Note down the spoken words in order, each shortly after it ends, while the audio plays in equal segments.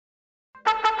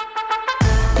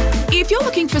If you're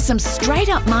looking for some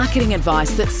straight-up marketing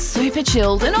advice that's super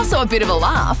chilled and also a bit of a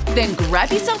laugh, then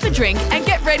grab yourself a drink and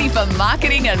get ready for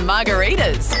Marketing and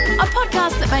Margaritas, a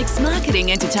podcast that makes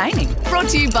marketing entertaining. Brought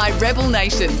to you by Rebel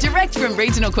Nation, direct from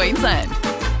regional Queensland.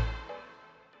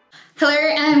 Hello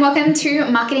and welcome to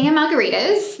Marketing and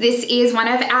Margaritas. This is one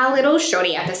of our little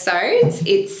shorty episodes.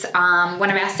 It's one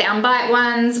of our soundbite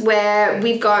ones where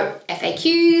we've got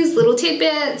FAQs, little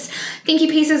tidbits, thinky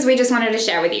pieces we just wanted to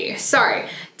share with you. So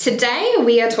today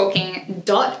we are talking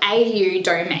 .au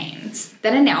domains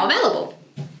that are now available.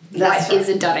 What is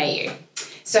a .au?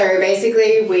 So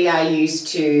basically we are used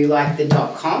to like the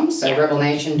 .com, so Yeah.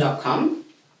 rebelnation.com.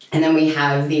 And then we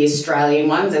have the Australian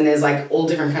ones, and there's like all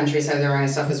different countries have their own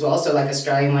stuff as well. So like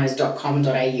Australian one is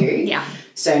 .com.au. Yeah.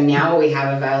 So now what we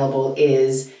have available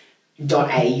is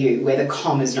 .au, where the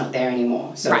com is not there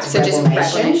anymore. So Right, it's so just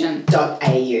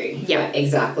rebelnation.au. Yeah.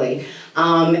 Exactly.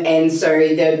 And so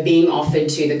they're being offered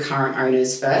to the current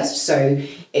owners first. So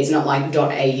it's not like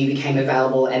 .au became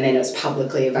available and then it's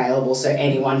publicly available, so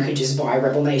anyone could just buy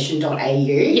rebelnation.au.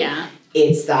 Yeah.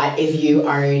 It's that if you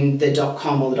own the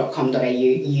 .com or the .com.au,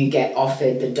 you get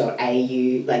offered the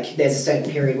 .au. Like there's a certain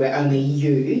period where only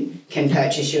you can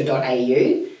purchase your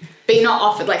 .au. But you're not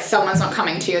offered, like someone's not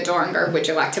coming to your door and go, would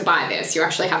you like to buy this? You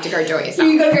actually have to go do it yourself.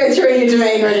 You got to go through your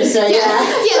domain register. Yeah.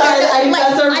 So I think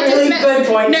that's a really good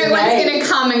point. No to one's make. going to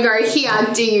come and go, here,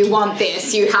 do you want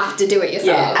this? You have to do it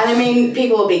yourself. Yeah, and I mean,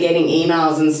 people will be getting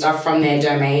emails and stuff from their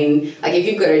domain. Like, if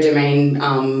you've got a domain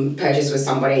purchase with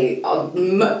somebody,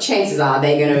 chances are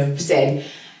they're going to have said,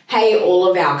 hey, all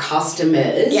of our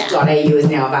customers, .au is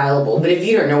now available. But if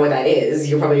you don't know what that is,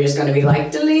 you're probably just going to be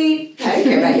like, delete, don't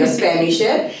care about your spammy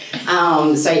shit.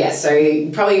 So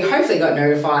you probably hopefully got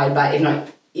notified, but if not,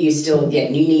 you still, you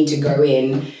need to go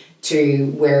in to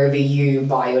wherever you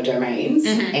buy your domains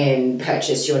and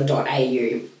purchase your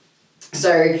 .au.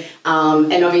 So,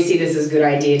 and obviously this is a good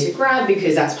idea to grab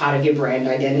because that's part of your brand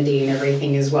identity and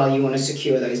everything as well. You want to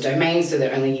secure those domains so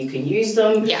that only you can use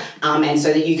them. Yeah. And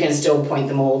so that you can still point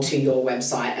them all to your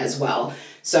website as well.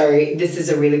 So this is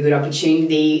a really good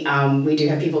opportunity. We do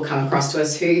have people come across to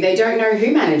us who they don't know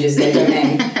who manages their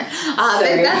domain.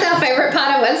 That's our favourite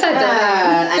part of website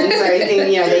and so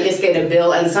they just get a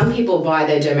bill, and some people buy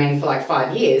their domain for like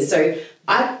 5 years. So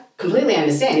I completely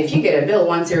understand if you get a bill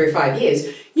once every 5 years,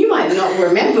 you might not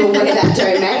remember where that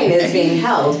domain is being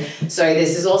held. So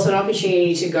this is also an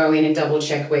opportunity to go in and double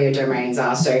check where your domains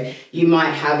are. So you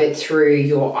might have it through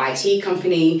your IT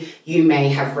company. You may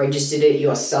have registered it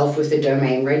yourself with the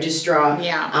domain registrar.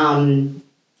 Yeah.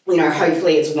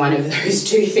 Hopefully it's one of those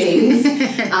two things.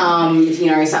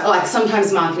 Like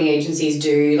sometimes marketing agencies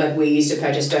do, like we used to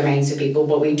purchase domains for people,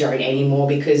 but we don't anymore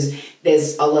because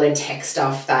there's a lot of tech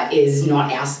stuff that is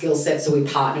not our skill set. So we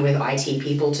partner with IT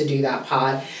people to do that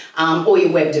part. Or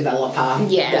your web developer.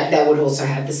 Yeah. That would also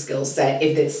have the skill set.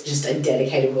 If it's just a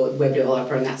dedicated web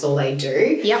developer and that's all they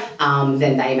do,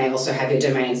 then they may also have your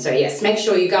domain. So yes, make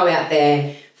sure you go out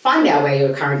there, find out where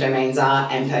your current domains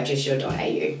are and purchase your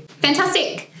 .au.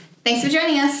 Fantastic. Thanks for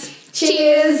joining us.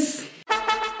 Cheers.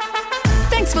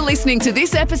 Thanks for listening to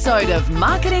this episode of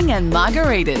Marketing and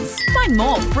Margaritas. Find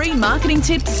more free marketing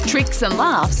tips, tricks and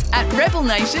laughs at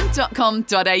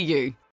rebelnation.com.au.